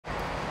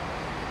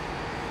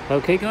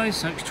Okay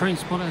guys, it's Train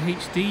Spotter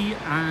HD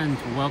and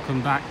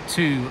welcome back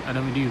to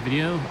another new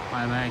video.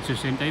 I'm Exeter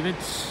St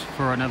David's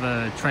for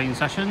another train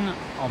session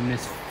on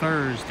this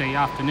Thursday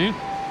afternoon.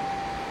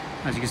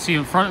 As you can see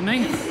in front of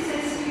me,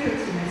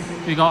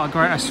 we got a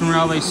Great Western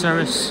Railway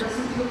service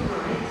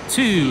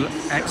to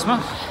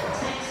Exeter.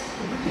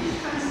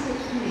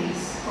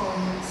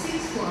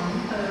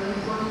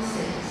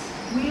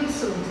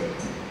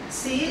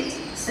 See it,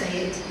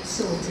 say it,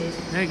 sorted.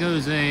 There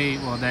goes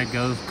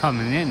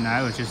coming in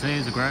now, which is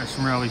a Great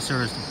Western Railway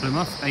service to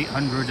Plymouth,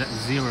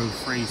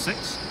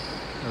 800-036.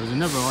 There was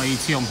another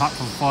IET on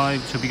platform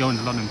 5, should be going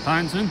to London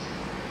Paddington.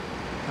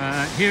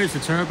 Here's the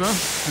turbo,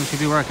 and should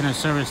be working a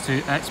service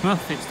to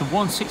Exmouth. It's the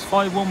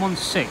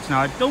 165116.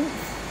 Now I don't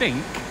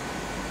think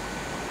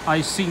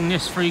I've seen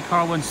this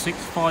 3-car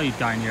 165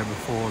 down here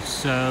before,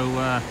 so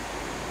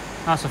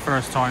that's the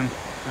first time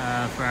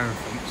for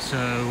everything.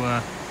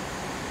 So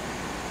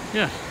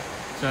yeah,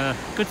 it's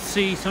good to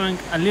see something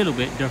a little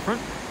bit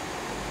different.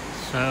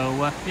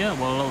 So yeah,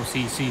 we'll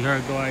obviously see her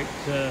go out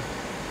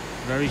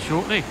very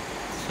shortly.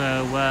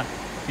 So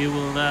we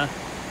will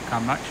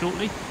come back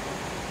shortly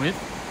with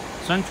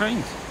some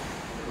trains.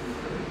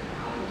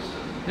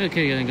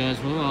 Okay then guys,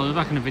 well we're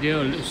back in the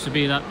video. It looks to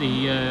be that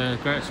the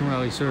Great Western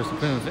Railway service to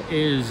Plymouth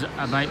is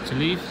about to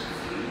leave.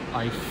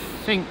 I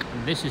think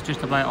this is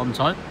just about on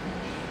time.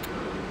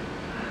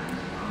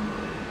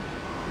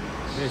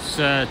 This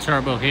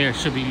turbo here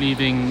should be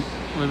leaving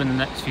within the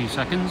next few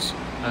seconds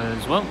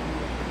as well.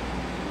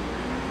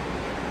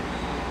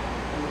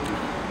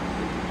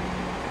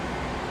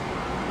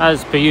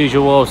 As per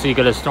usual, also you're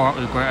going to start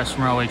with Great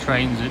Western Railway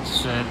trains.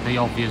 It's the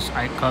obvious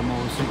outcome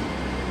also.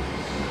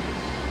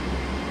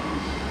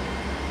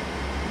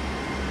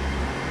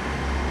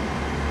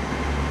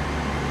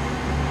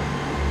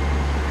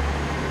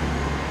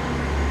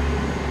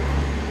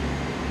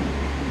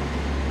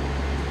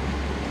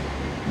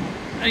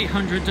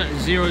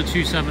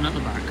 (800-027) at the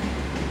back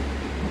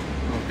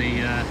of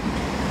the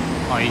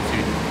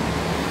IE2.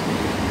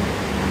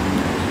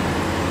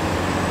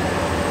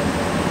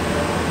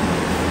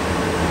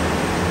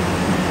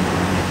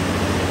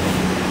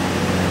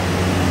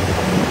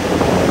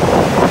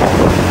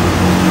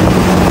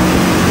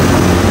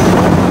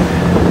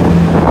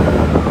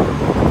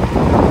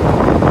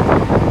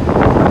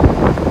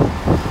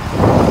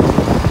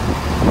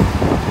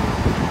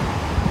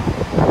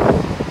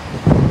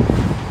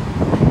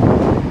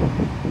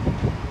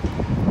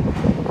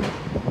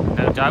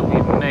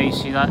 We may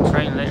see that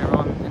train later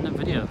on in the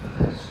video.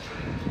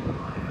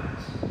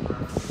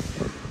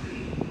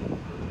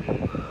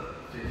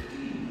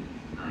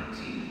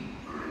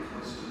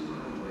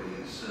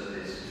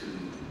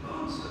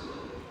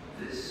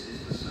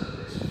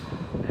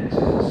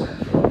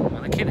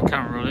 Well, they keep the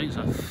camera rolling,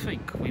 so I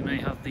think we may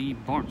have the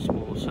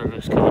Barnstable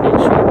service coming in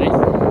shortly.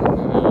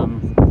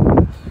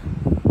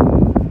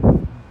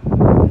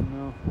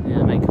 No, yeah,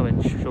 it may come in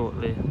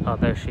shortly. Oh,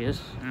 there she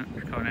is. Yeah,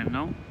 they're coming in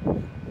now.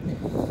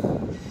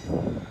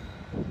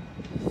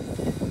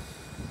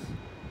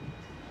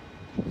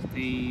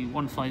 The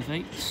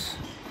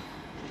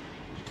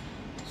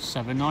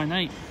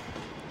 158-798.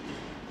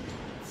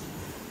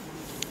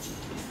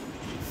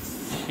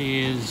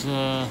 She is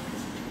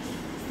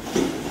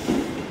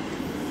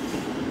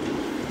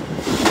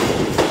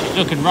she's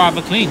looking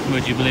rather clean,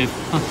 would you believe?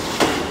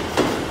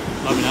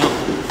 Let me know.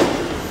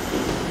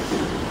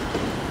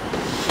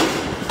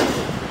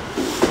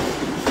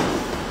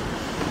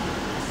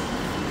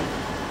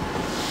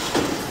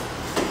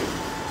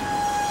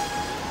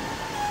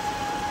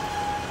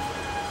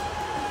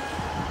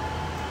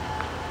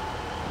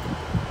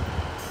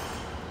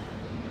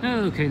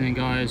 Okay then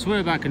guys,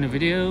 we're back in the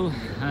video.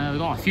 We've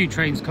got a few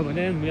trains coming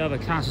in. We have a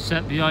Castle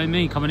set behind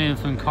me coming in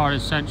from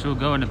Cardiff Central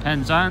going to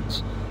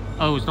Penzance.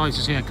 Oh, it's nice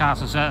to see a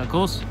Castle set, of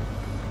course.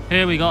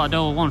 Here we got a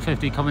double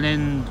 150 coming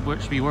in,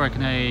 which will be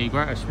working a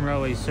Great Western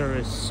Railway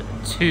service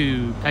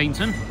to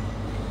Paynton.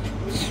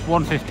 It's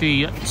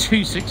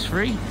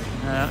 150-263.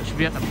 It should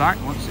be at the back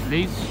once it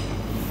leaves.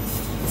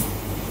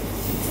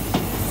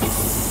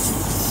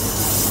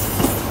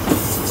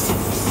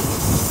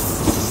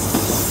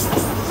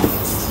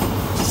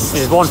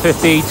 Is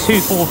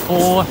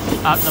 150-244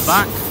 at the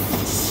back.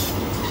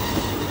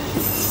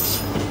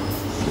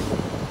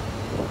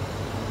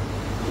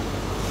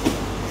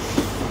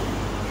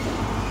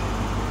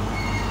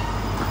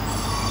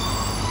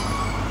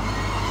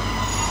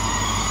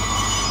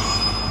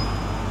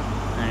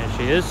 There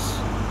she is.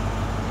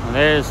 And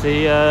there's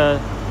the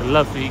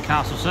lovely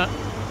Castle set.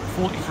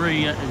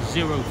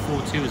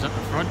 43-042 is at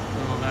the front.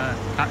 We'll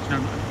catch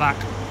them at the back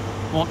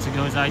once it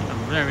goes out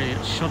very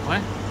shortly.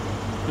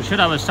 We should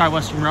have a South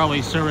Western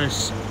Railway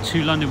service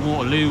to London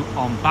Waterloo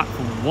on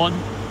platform 1.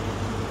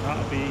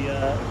 That'll be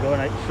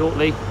going out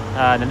shortly.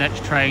 The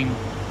next train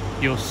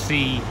you'll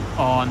see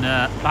on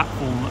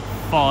platform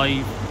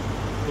 5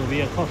 will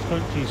be a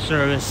cross-country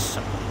service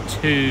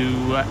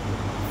to, I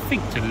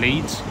think, to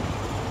Leeds.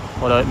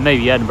 Although it may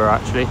be Edinburgh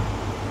actually.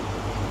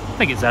 I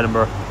think it's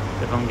Edinburgh,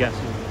 if I'm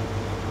guessing.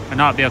 And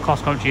that'll be a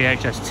cross-country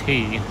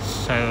HST.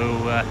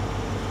 So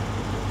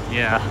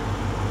yeah.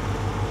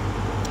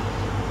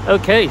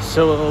 Okay,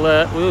 so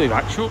we'll be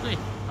back shortly.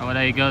 Oh, well,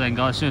 there you go then,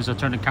 guys. As soon as I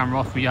turn the camera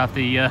off, we have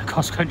the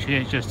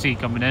cross-country HST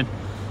coming in.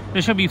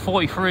 There should be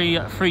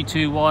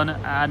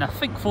 43.321 and I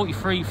think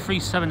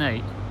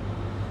 43.378.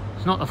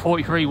 It's not the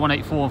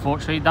 43.184,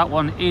 unfortunately. That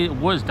one, it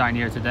was down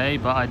here today,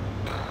 but I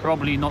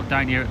probably not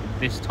down here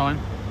this time.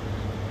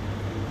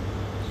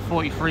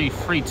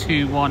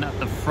 43.321 at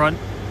the front.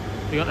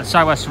 We got the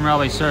South Western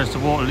Railway service to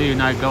Waterloo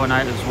now going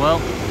out as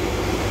well.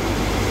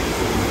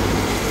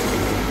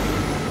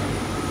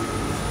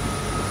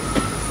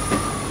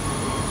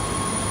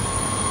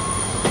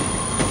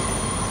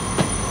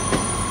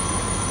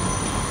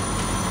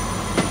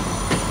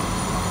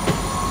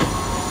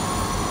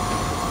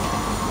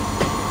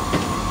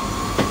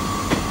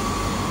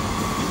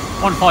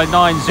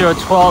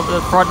 (159.012) at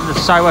the front of the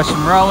South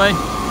Western Railway.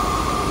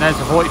 And there's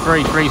the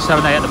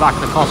 43.378 at the back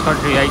of the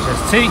cross-country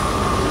HST.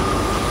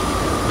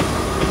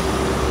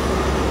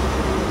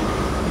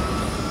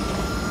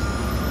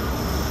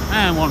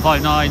 And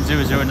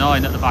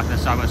 159.009 at the back of the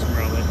South Western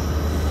Railway.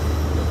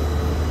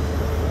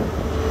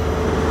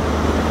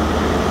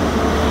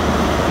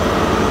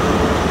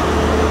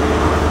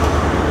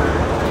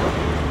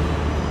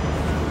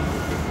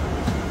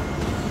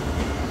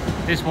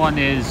 This one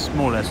is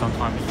more or less on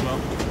time as well.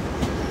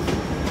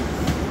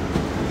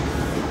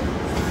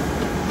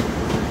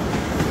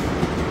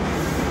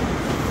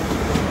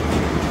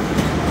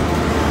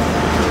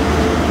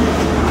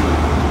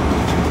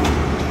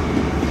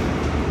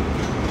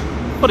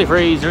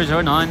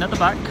 (43.009) at the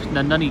back,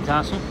 the Nunny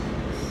Castle.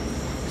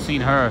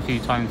 Seen her a few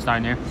times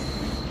down here.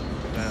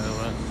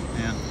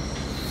 Yeah.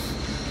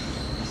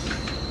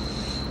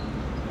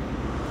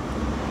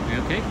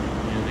 Okay,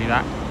 we'll do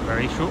that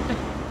very shortly.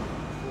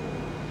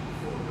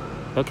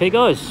 Okay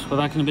guys, we're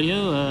back in the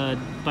video.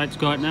 About to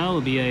go out now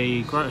will be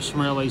a Great Western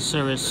Railway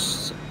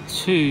service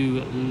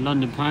to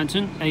London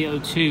Paddington,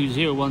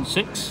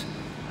 802016.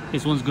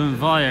 This one's going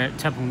via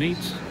Temple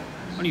Meads.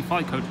 Only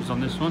 5 coaches on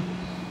this one.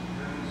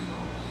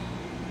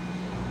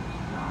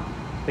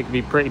 They could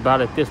be pretty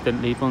bad if this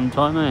didn't leave on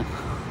time, eh?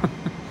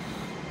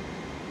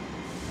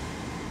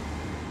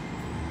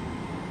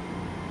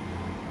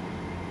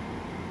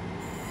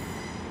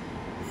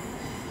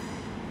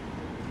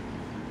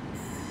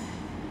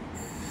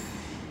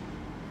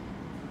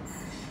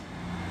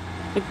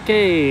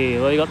 Okay,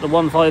 well, you got the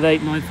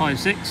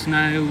 158956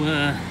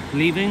 now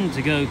leaving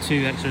to go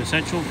to Exeter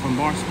Central from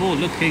Barnstaple,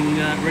 looking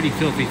really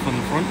filthy from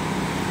the front.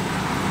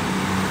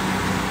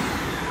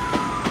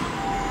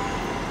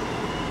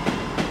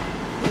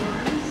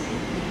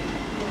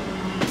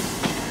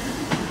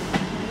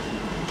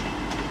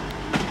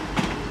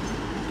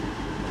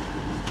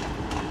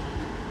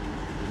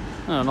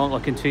 Oh, not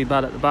looking too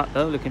bad at the back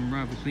though, looking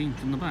rather clean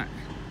from the back.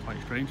 Quite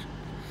strange.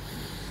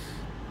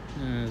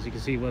 As you can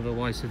see,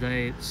 weather-wise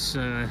today, it's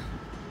well,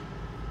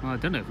 I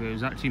don't know if it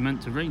was actually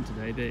meant to rain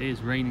today, but it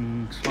is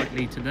raining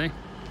slightly today.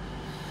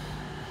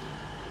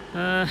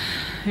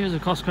 Here's a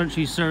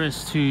cross-country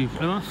service to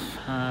Plymouth.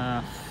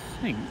 I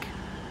think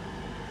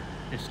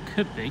this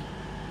could be.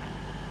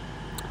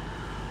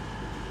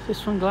 Is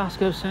this from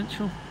Glasgow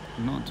Central?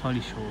 I'm not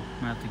entirely sure.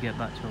 I have to get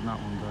back to you on that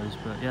one, guys.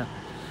 But yeah,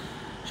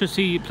 should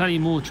see plenty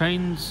more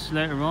trains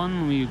later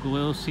on. We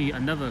will see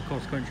another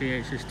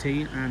cross-country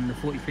HST, and the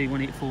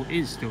 43.184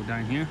 is still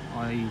down here.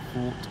 I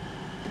thought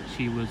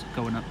she was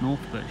going up north,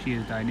 but she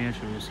is down here, so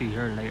we'll see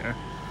her later.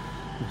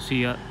 We'll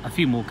see a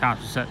few more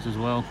castle sets as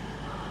well,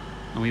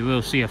 and we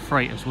will see a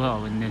freight as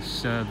well in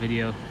this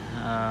video,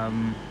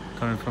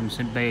 coming from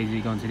St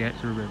Basie going to the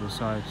Exeter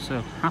riverside.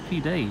 So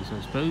happy days, I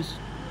suppose.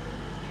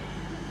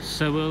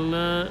 So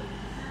we'll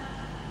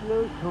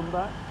come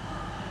back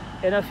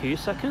in a few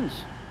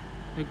seconds.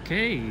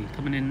 Okay,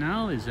 coming in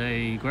now is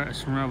a Great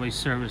Western Railway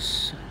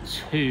service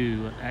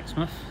to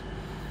Exmouth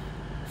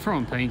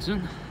from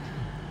Paddington.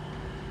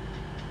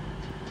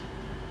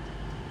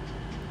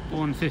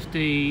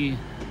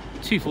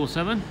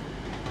 150.247.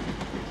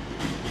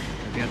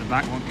 It'll be at the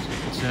back once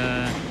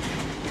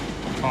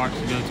it parts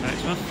to go to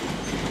Exmouth.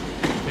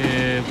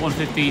 The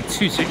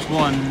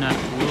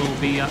 150.261 will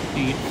be at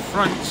the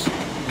front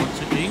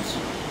once it leaves.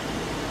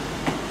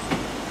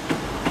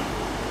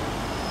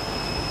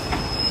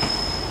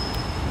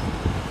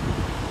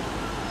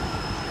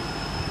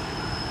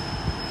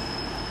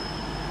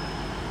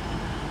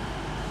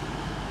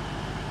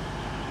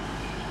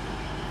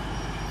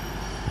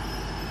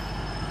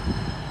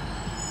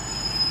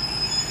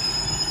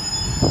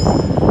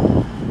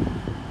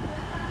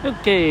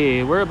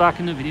 Okay, we're back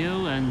in the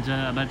video, and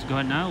about to go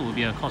out now will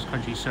be a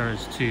cross-country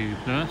service to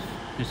Plymouth.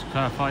 Just to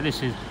clarify, this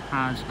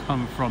has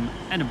come from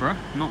Edinburgh,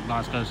 not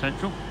Glasgow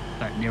Central.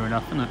 About near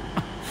enough, isn't it?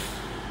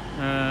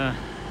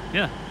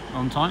 Yeah,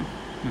 on time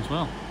as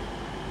well.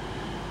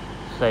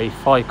 It's a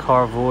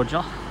 5-car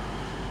Voyager.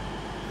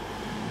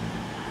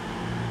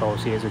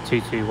 Obviously, it's a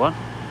 221.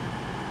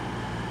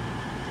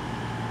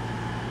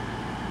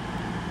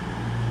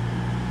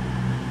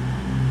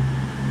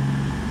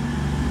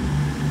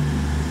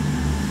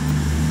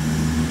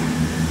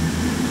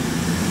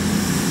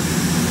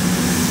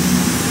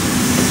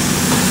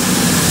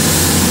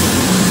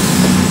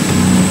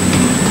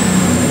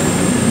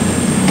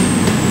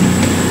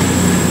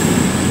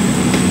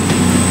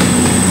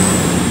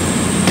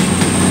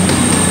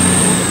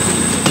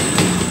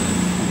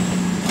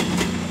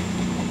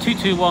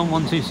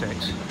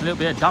 22126. A little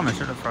bit of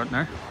damage at the front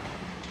there.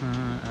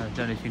 I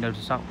don't know if you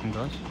noticed that one,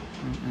 guys.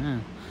 Yeah.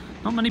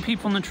 Not many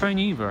people on the train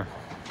either.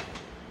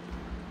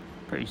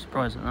 Pretty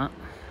surprised at that.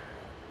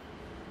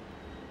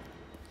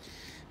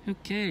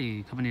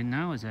 Okay, coming in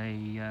now is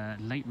a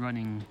late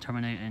running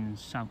terminating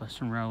South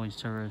Western Railway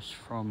service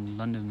from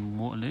London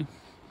Waterloo.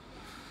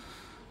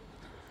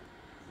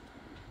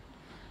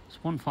 It's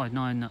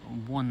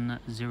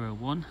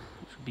 159101,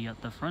 which will be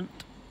at the front.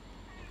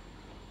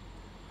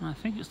 And I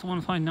think it's the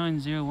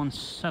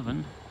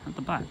 159017 at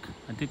the back.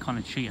 I did kind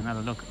of cheat and had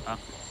a look at that.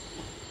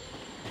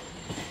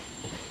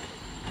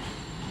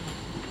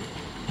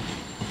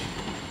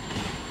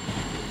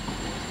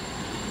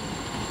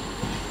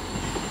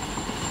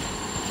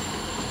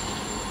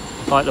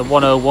 Like the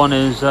 101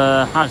 is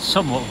has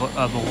somewhat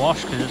of a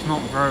wash because it's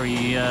not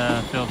very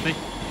filthy.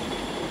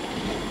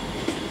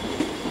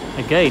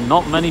 Again,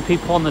 not many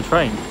people on the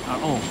train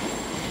at all.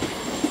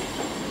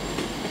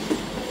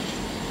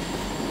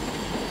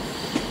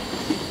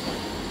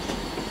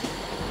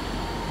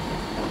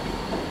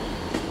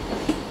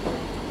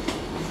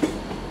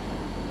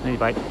 Only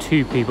about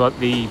 2 people at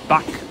the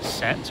back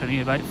set,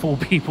 only about 4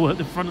 people at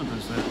the front of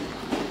the set.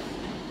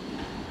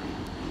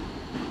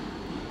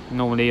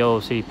 Normally,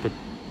 obviously,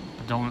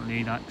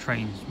 predominantly that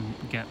trains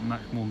get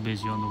much more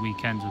busy on the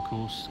weekends, of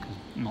course, because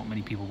not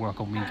many people work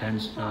on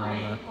weekends. So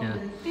yeah.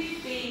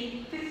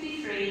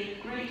 1553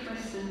 Great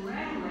Western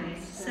Railway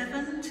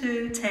 7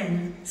 to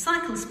 10.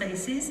 Cycle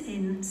spaces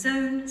in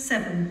Zone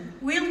 7.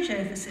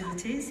 Wheelchair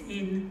facilities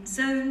in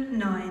Zone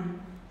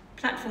 9.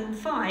 Platform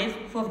 5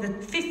 for the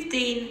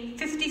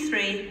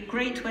 1553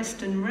 Great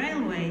Western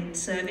Railway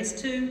service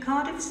to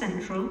Cardiff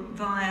Central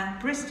via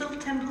Bristol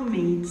Temple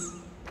Meads.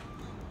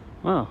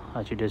 Well,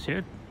 as you just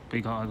heard,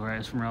 we got a Great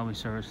Western Railway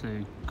service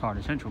to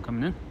Cardiff Central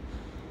coming in.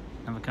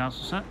 Another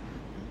castle set.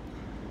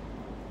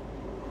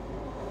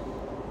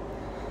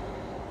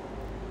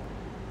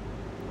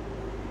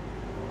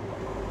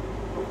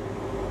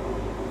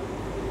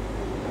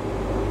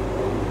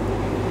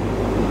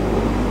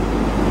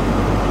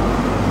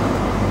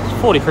 It's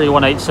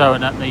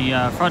 43187 at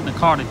the front of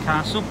Cardiff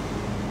Castle.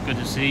 Good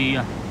to see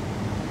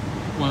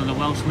one of the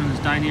Welshmen is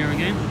down here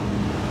again.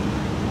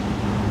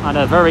 And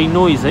very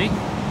noisy.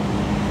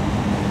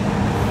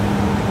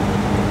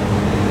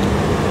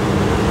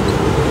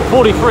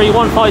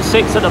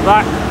 43156 at the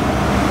back.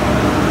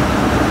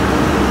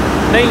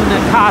 Main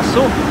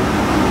Castle.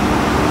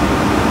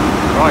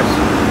 Right.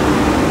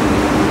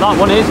 That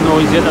one is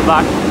noisy at the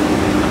back.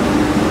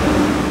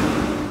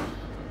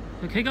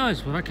 Okay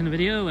guys, we're back in the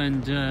video,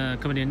 and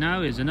coming in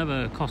now is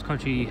another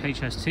cross-country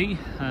HST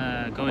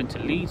going to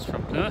Leeds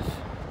from Plymouth.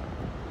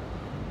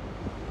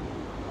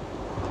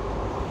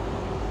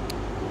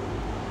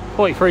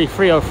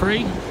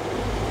 43303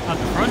 at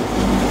the front.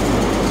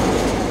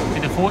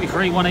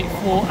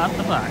 43184 at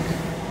the back.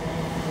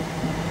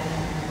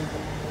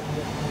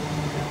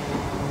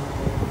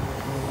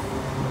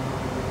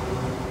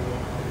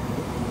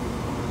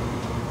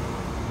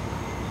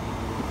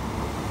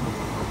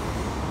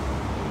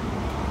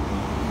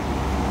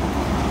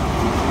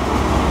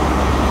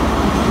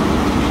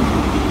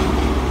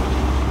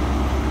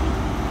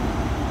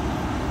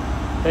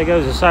 There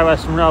goes the South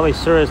Western Railway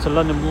service to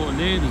London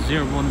Waterloo, the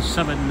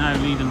 017 now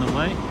leading the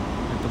way,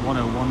 with the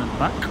 101 at the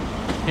back.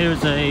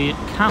 Here's a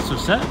castle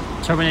set,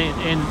 well,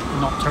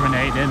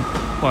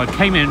 it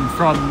came in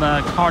from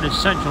Cardiff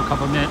Central a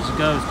couple of minutes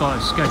ago. It's got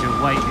a scheduled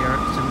wait here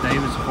at St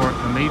David's before it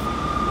can leave.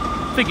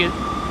 I think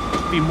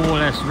it'd be more or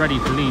less ready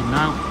to leave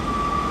now.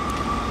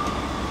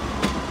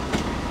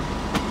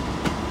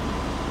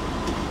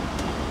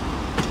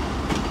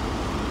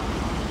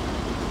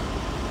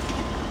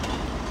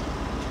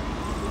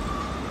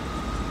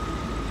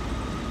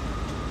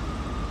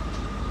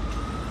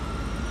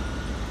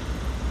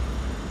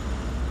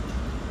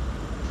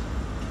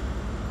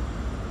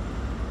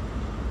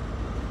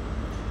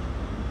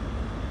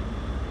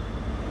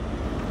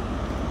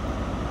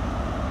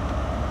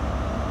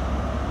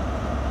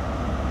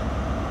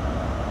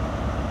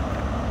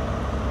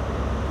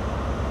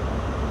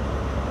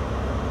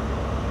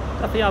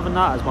 Definitely having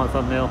that as my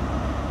thumbnail.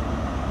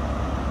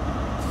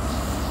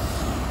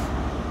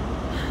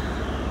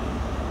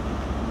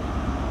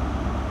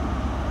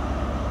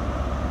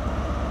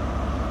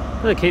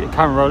 I'm going to keep the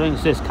camera rolling,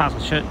 so this castle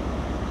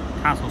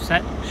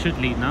set should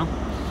leave now.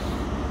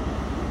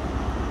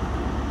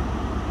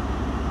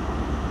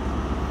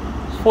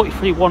 It's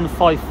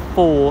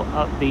 43154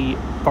 at the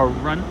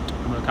front.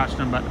 We'll catch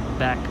them at the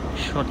back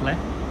shortly.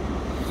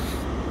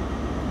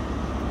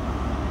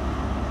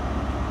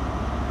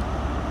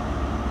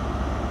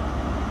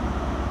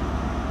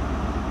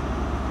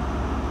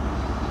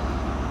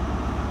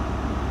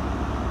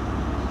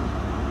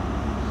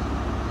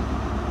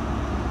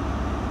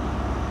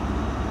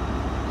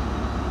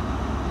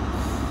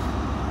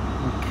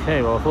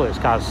 Okay, well I thought this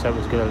castle set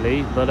was going to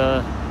leave, but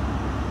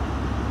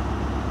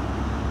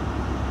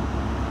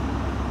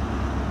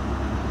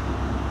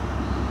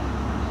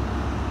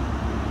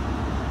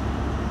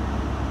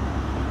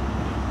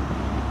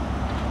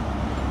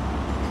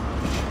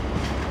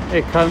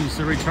Here comes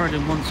the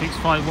returning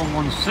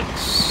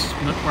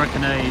 165116,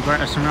 working a Great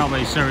Western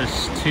Railway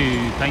service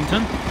to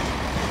Paynton.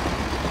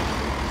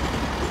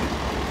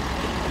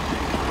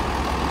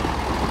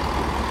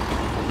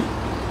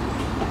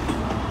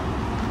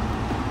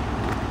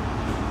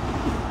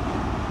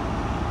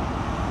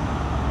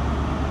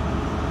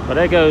 But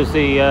there goes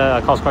the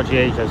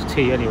Crosscountry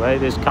HST anyway.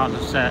 This counter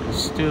set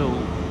still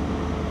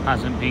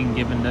hasn't been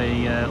given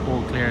the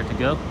all clear to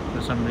go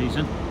for some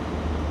reason.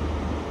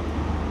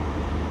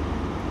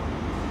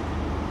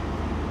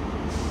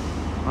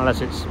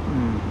 Unless it's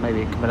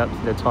maybe coming up to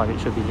the time it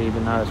should be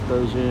leaving now, I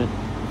suppose. Yeah.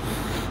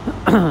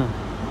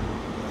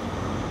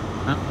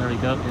 Oh, there we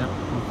go. Yeah.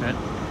 Okay.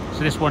 So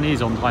this one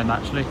is on time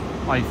actually.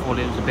 I thought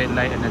it was a bit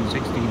later than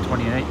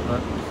 16:28,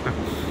 but.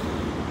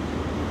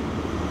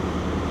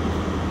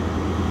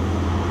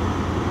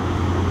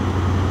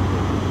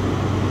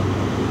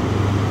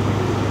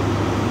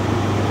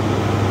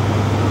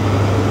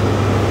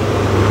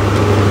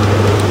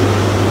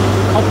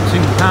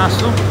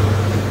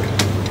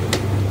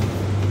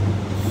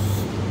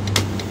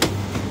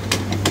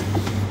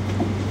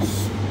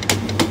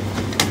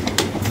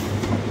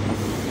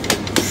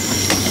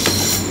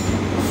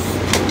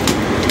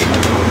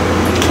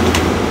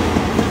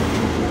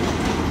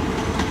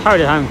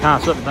 'Home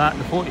Castle at that,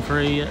 the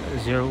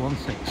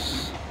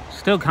 43016.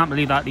 Still can't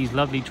believe that these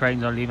lovely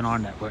trains are leaving our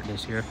network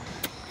this year.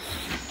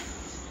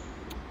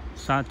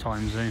 Sad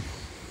times, eh?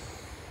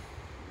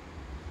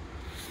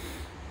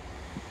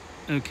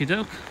 Okie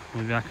doke,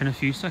 we'll be back in a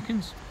few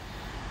seconds.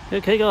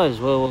 Okay guys,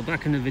 well we're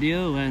back in the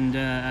video, and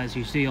as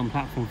you see on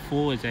platform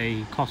 4 is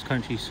a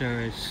cross-country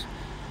service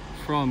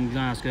from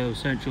Glasgow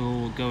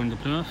Central going to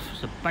Plymouth.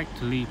 It's about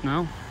to leave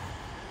now.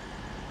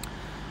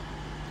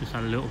 Just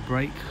had a little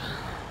break.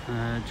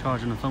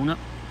 Charging the phone up.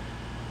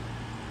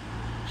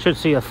 Should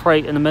see a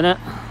freight in a minute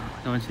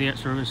going to the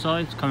Exeter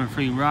riverside. It's coming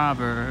through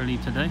rather early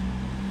today.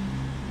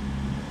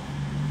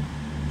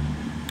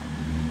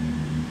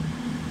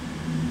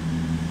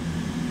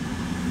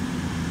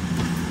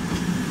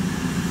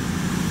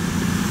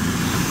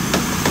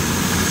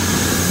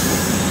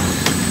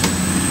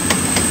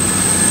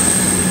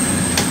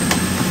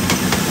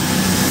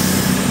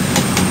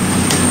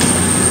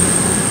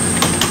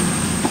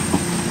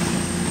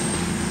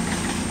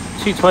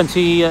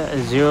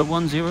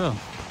 (220.010).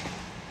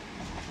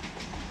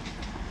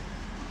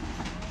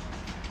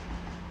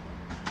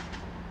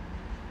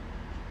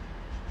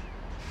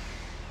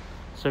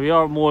 So we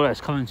are more or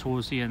less coming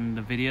towards the end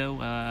of the video.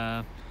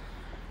 Gonna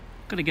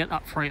get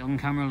that freight on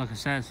camera, like I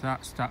said, so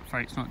that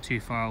freight's not too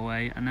far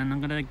away, and then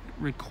I'm gonna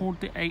record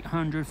the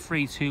 800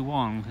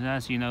 321, because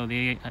as you know,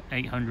 the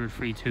 800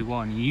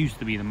 321 used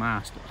to be the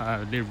mast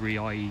livery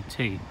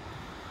IET.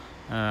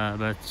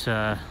 But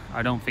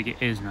I don't think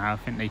it is now. I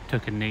think they've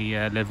taken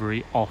the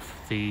livery off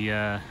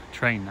the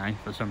train now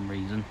for some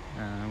reason,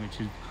 which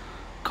is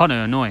kind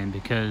of annoying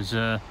because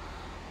I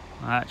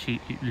actually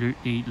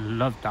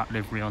loved that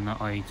livery on the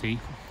IET.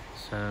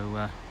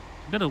 So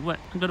I'm gonna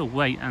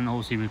wait and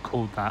obviously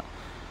record that.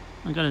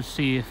 I'm gonna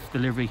see if the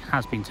livery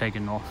has been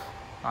taken off.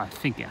 I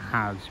think it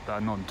has, but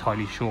I'm not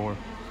entirely sure.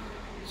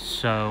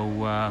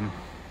 So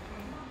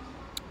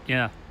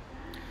yeah.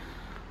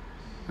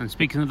 And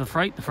speaking of the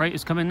freight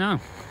is coming now.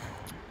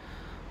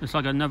 Looks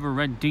like another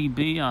red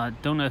DB. I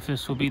don't know if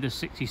this will be the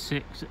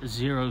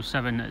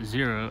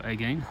 66070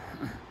 again.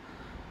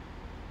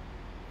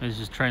 This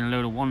is train a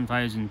load of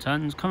 1,000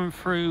 tons coming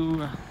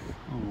through.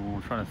 Oh,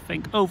 I'm trying to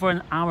think. Over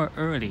an hour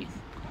early.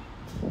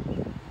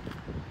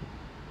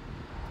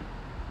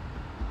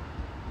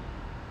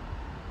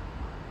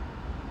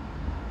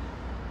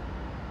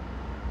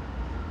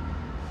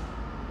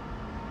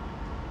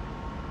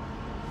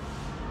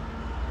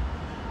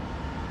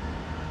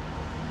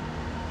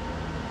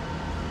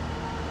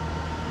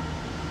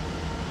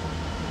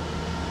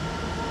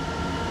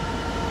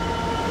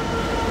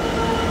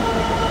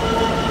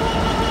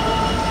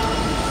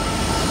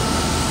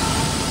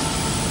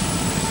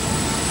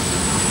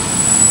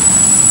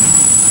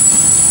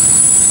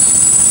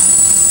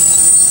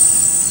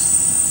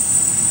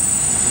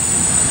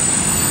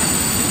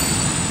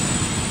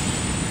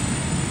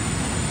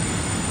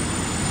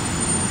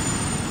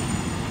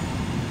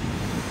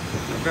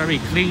 Very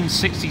clean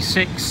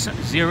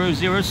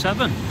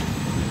 66007.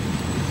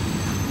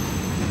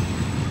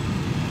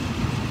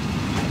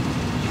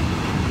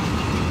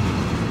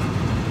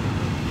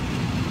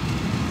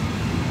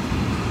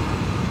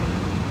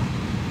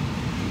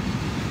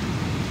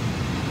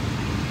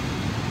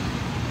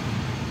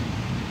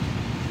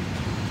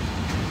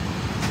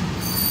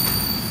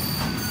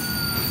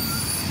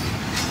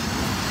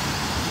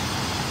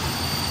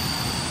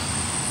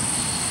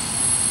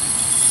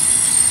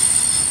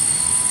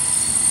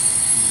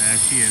 There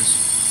she is.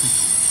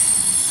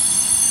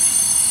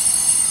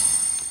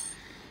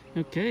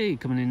 Okay,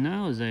 coming in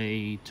now is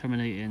a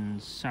terminating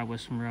South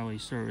Western Railway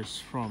service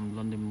from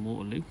London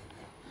Waterloo.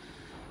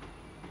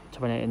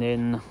 Terminating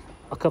in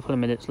a couple of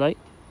minutes late.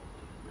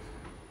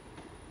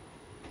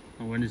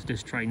 And when does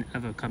this train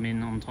ever come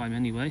in on time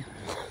anyway?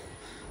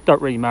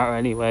 don't really matter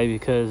anyway,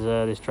 because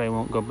this train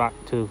won't go back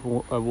to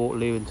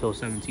Waterloo until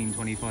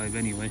 1725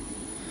 anyway.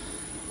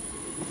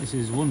 This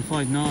is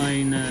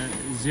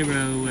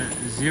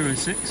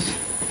 159006.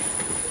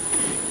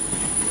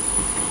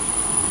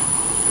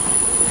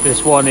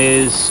 This one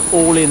is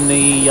all in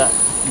the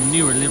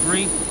newer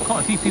livery. Quite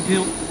a few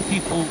people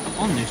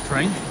on this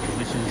train,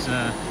 which is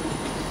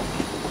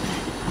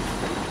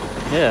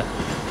yeah,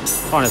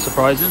 kind of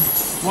surprising.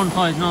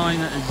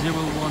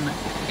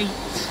 159018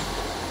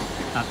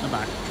 at the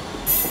back.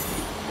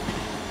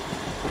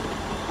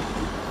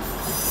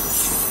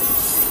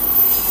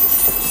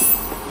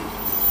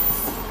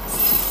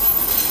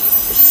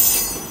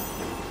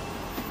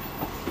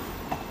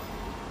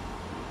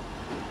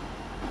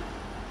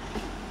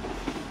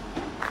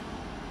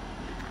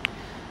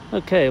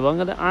 Okay, well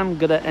I'm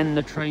gonna end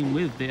the train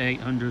with the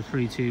 800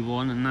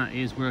 321, and that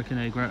is working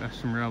a Great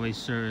Western Railway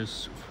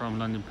service from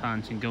London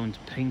Paddington going to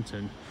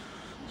Paignton.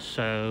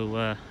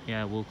 So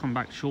yeah, we'll come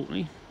back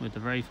shortly with the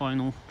very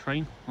final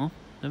train of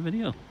the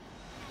video.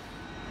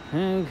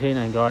 Okay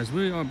then guys,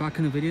 we are back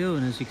in the video,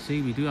 and as you can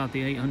see we do have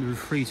the 800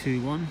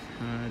 321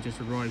 just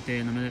arrived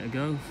there a minute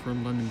ago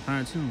from London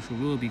Paddington, which we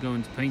will be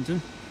going to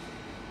Paignton.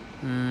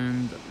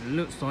 And it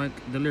looks like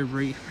the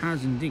livery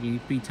has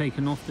indeed been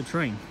taken off the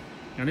train.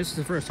 Now this is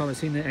the first time I've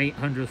seen the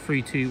 800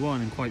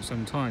 321 in quite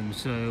some time,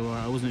 so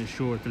I wasn't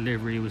sure if the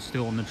livery was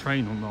still on the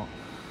train or not.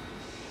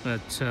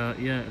 But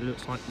yeah, it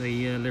looks like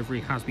the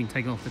livery has been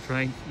taken off the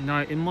train.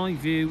 Now in my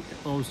view,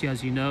 obviously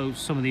as you know,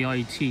 some of the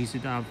IETs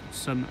did have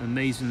some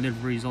amazing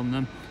liveries on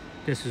them.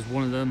 This is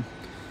one of them.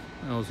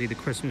 Obviously the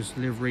Christmas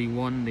livery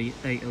one, the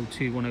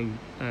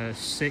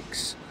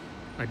 802106.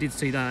 I did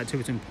see that at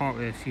Tiverton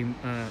Parkway a few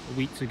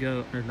weeks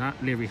ago, and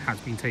that livery has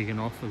been taken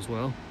off as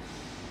well.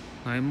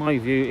 Now in my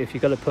view, if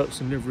you're going to put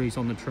some liveries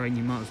on the train,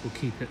 you might as well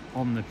keep it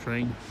on the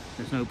train.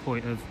 There's no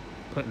point of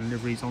putting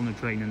liveries on the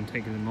train and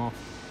taking them off,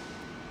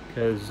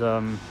 because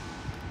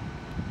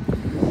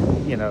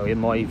you know, in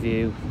my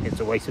view, it's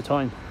a waste of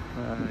time.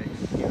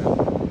 You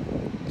know,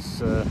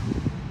 it's well,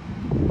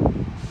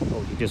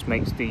 it just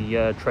makes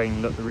the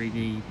train look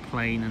really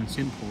plain and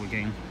simple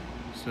again.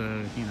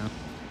 So you know,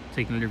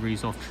 taking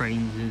liveries off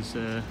trains is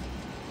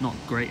not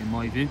great in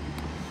my view.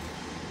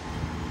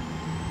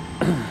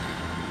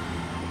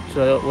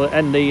 So we'll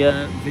end the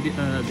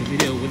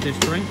video with this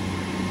train.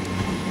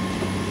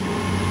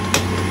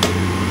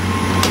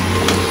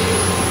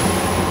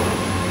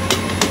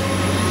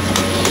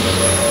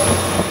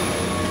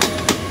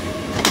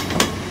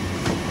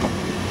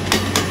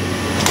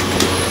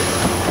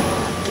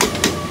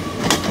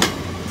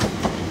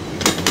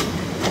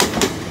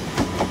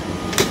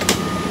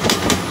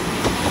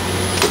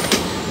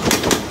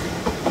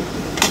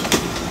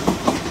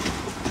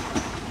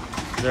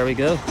 There we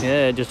go.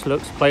 Yeah, it just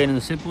looks plain and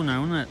simple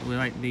now, doesn't it? With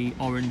like the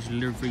orange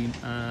livery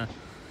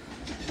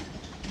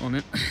on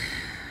it.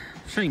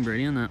 Shame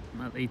really, isn't it,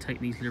 that they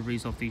take these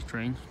liveries off these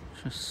trains.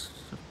 Just,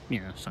 you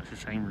know, such a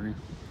shame really.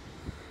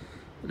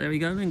 But there we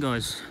go then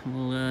guys.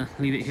 We'll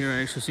leave it here at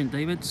Exeter St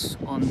David's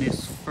on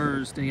this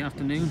Thursday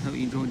afternoon. Hope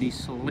you enjoyed the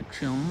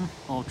selection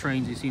of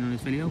trains you've seen in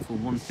this video, from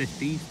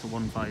 150s to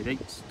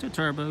 158s to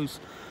turbos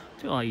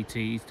to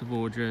IETs to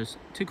Voyagers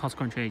to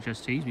cross-country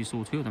HSTs. We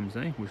saw 2 of them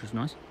today, which was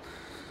nice.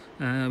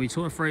 We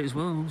saw a freight as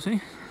well,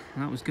 obviously,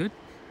 that was good.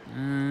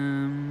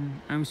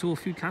 And we saw a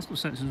few Castle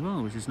sets as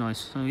well, which is nice.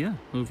 So yeah,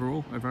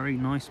 overall a very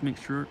nice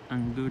mixture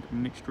and good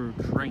mixture of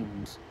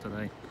trains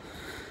today.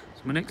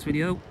 So my next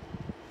video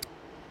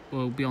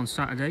will be on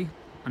Saturday,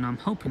 and I'm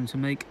hoping to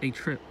make a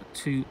trip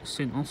to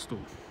St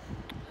Austell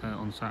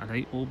on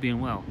Saturday, all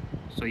being well.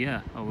 So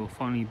yeah, I will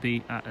finally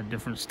be at a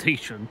different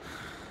station.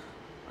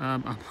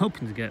 I'm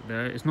hoping to get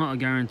there. It's not a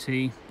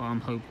guarantee, but I'm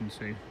hoping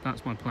to.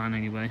 That's my plan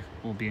anyway,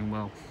 all being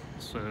well.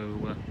 So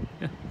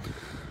yeah,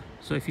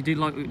 so if you did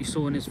like what you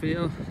saw in this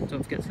video,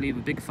 don't forget to leave a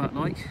big fat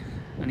like.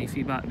 Any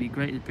feedback would be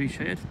greatly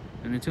appreciated.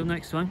 And until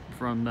next time,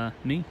 from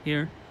me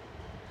here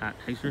at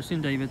Exeter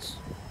St David's,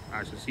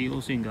 I shall see you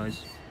all soon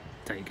guys.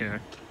 Take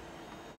care.